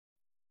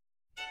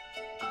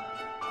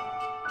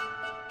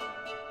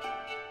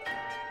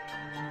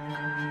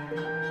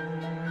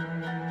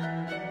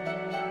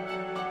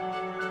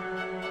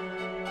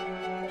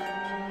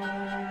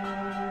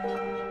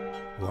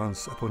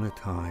Once upon a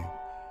time,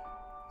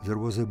 there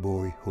was a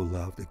boy who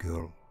loved a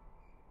girl.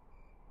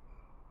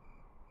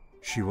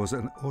 She was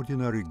an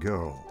ordinary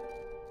girl,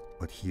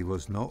 but he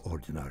was no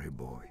ordinary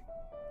boy.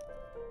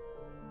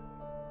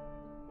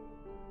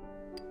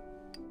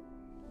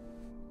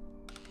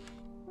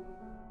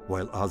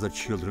 While other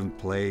children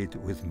played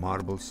with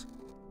marbles,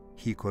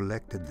 he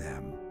collected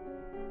them.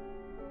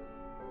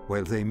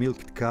 While they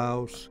milked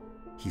cows,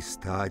 he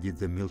studied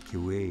the Milky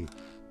Way.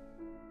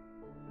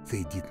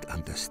 They didn't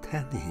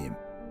understand him,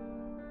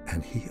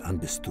 and he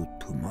understood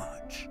too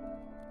much.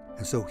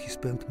 And so he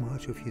spent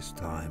much of his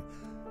time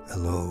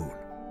alone.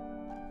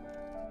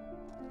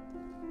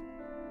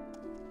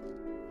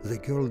 The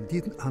girl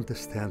didn't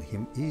understand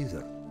him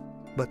either,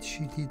 but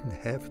she didn't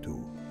have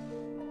to.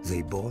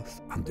 They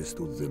both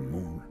understood the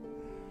moon,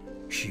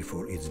 she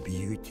for its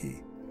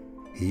beauty,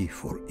 he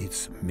for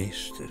its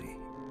mystery.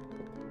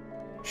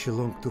 She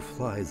longed to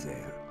fly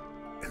there,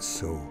 and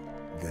so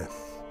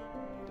death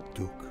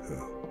took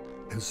her,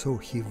 and so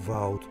he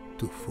vowed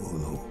to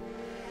follow.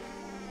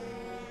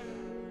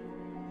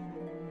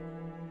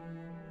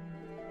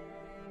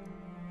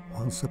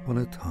 Once upon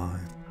a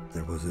time,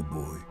 there was a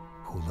boy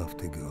who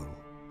loved a girl.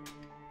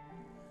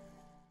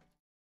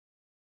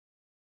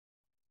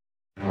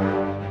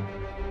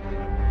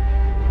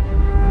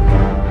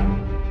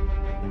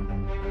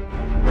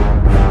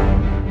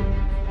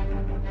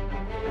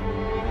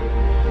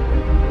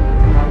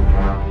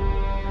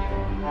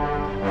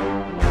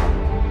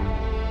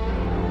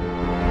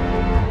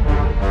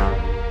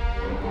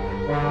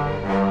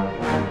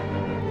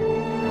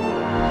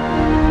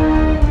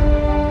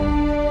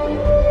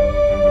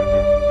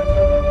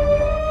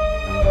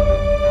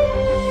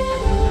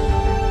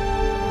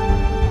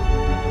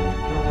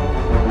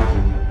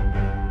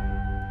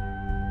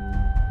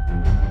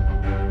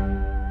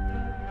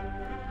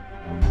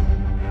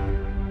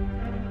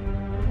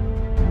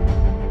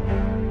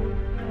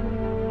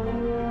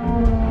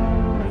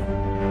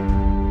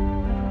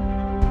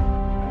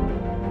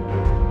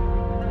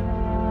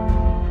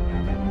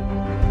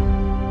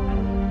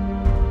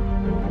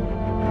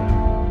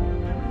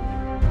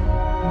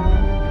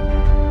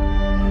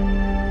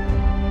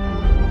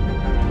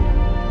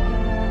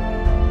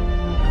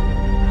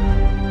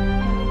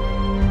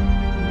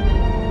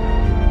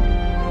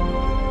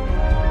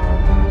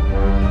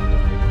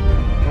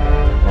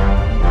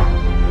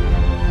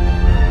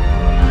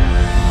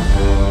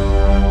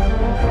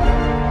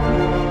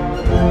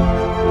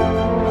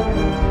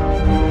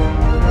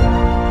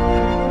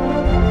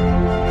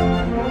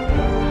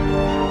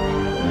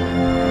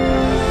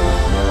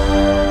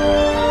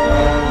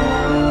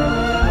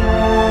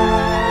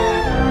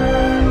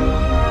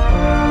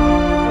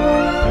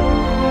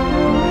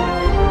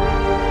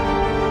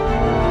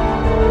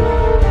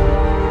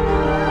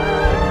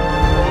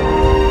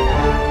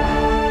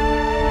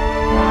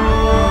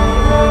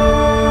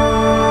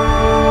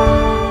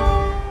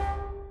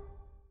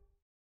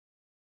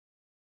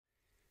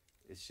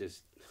 It's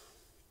just...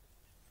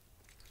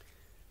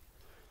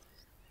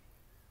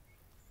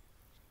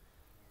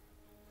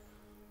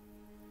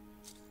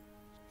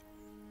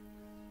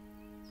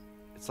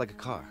 It's like a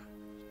car,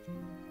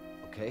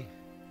 okay?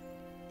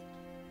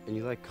 And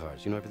you like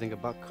cars, you know everything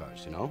about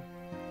cars, you know?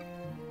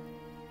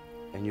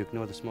 And you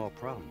ignore the small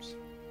problems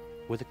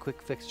with a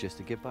quick fix just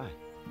to get by.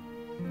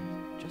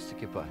 Just to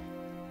get by.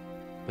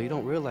 But you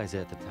don't realize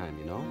that at the time,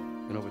 you know?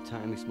 And over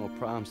time, these small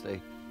problems,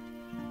 they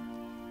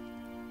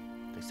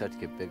start to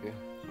get bigger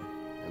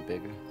and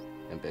bigger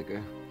and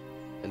bigger.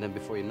 And then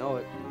before you know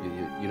it,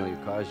 you know, your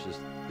car is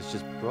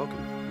just broken,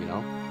 you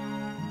know?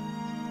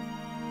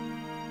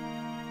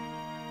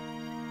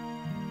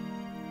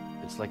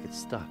 It's like it's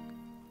stuck.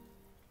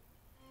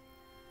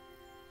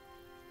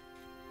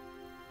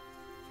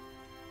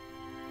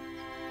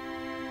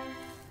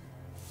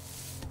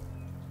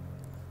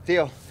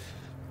 Theo,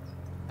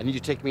 I need you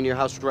to take me to your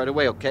house right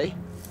away, okay?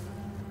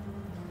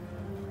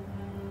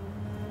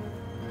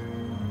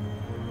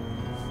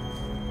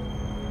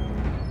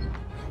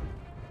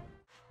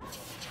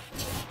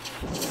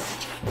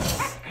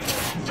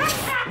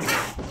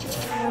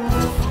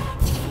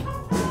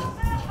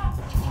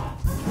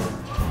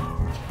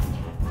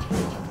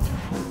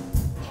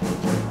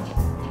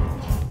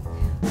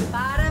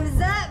 Bottoms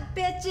up,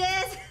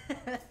 bitches!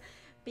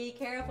 Be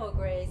careful,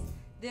 Grace.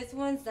 This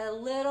one's a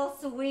little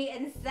sweet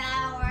and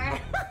sour.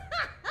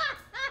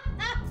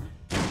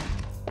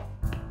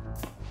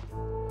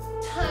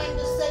 Time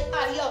to say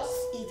adios,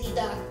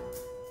 Edida.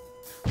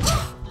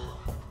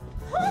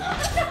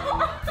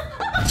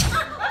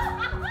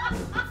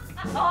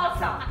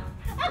 Awesome.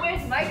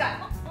 Where's my gun?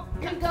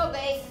 Here you go,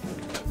 babe.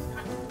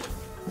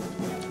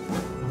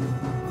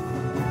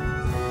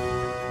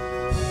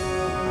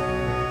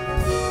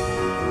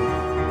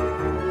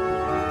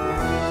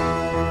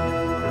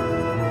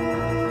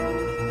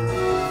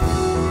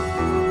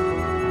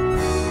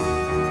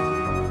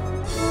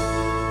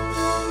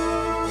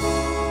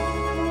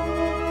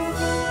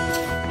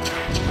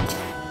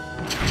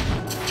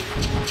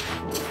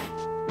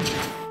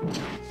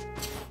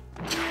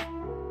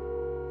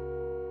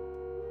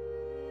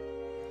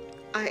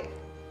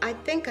 I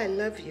think I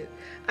love you.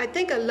 I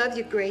think I love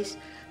you, Grace.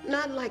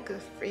 Not like a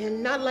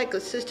friend, not like a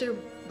sister,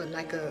 but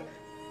like a...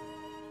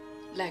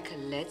 Like a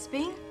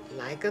lesbian?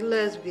 Like a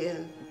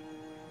lesbian.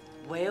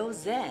 Well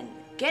then,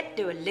 get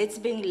your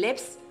lesbian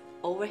lips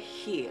over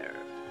here.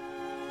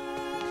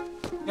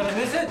 Gonna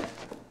miss it?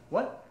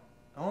 What?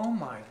 Oh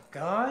my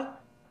God.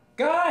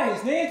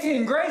 Guys, Nancy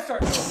and Grace are...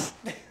 That's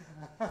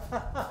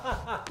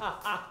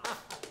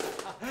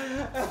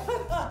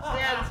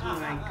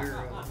my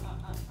girl.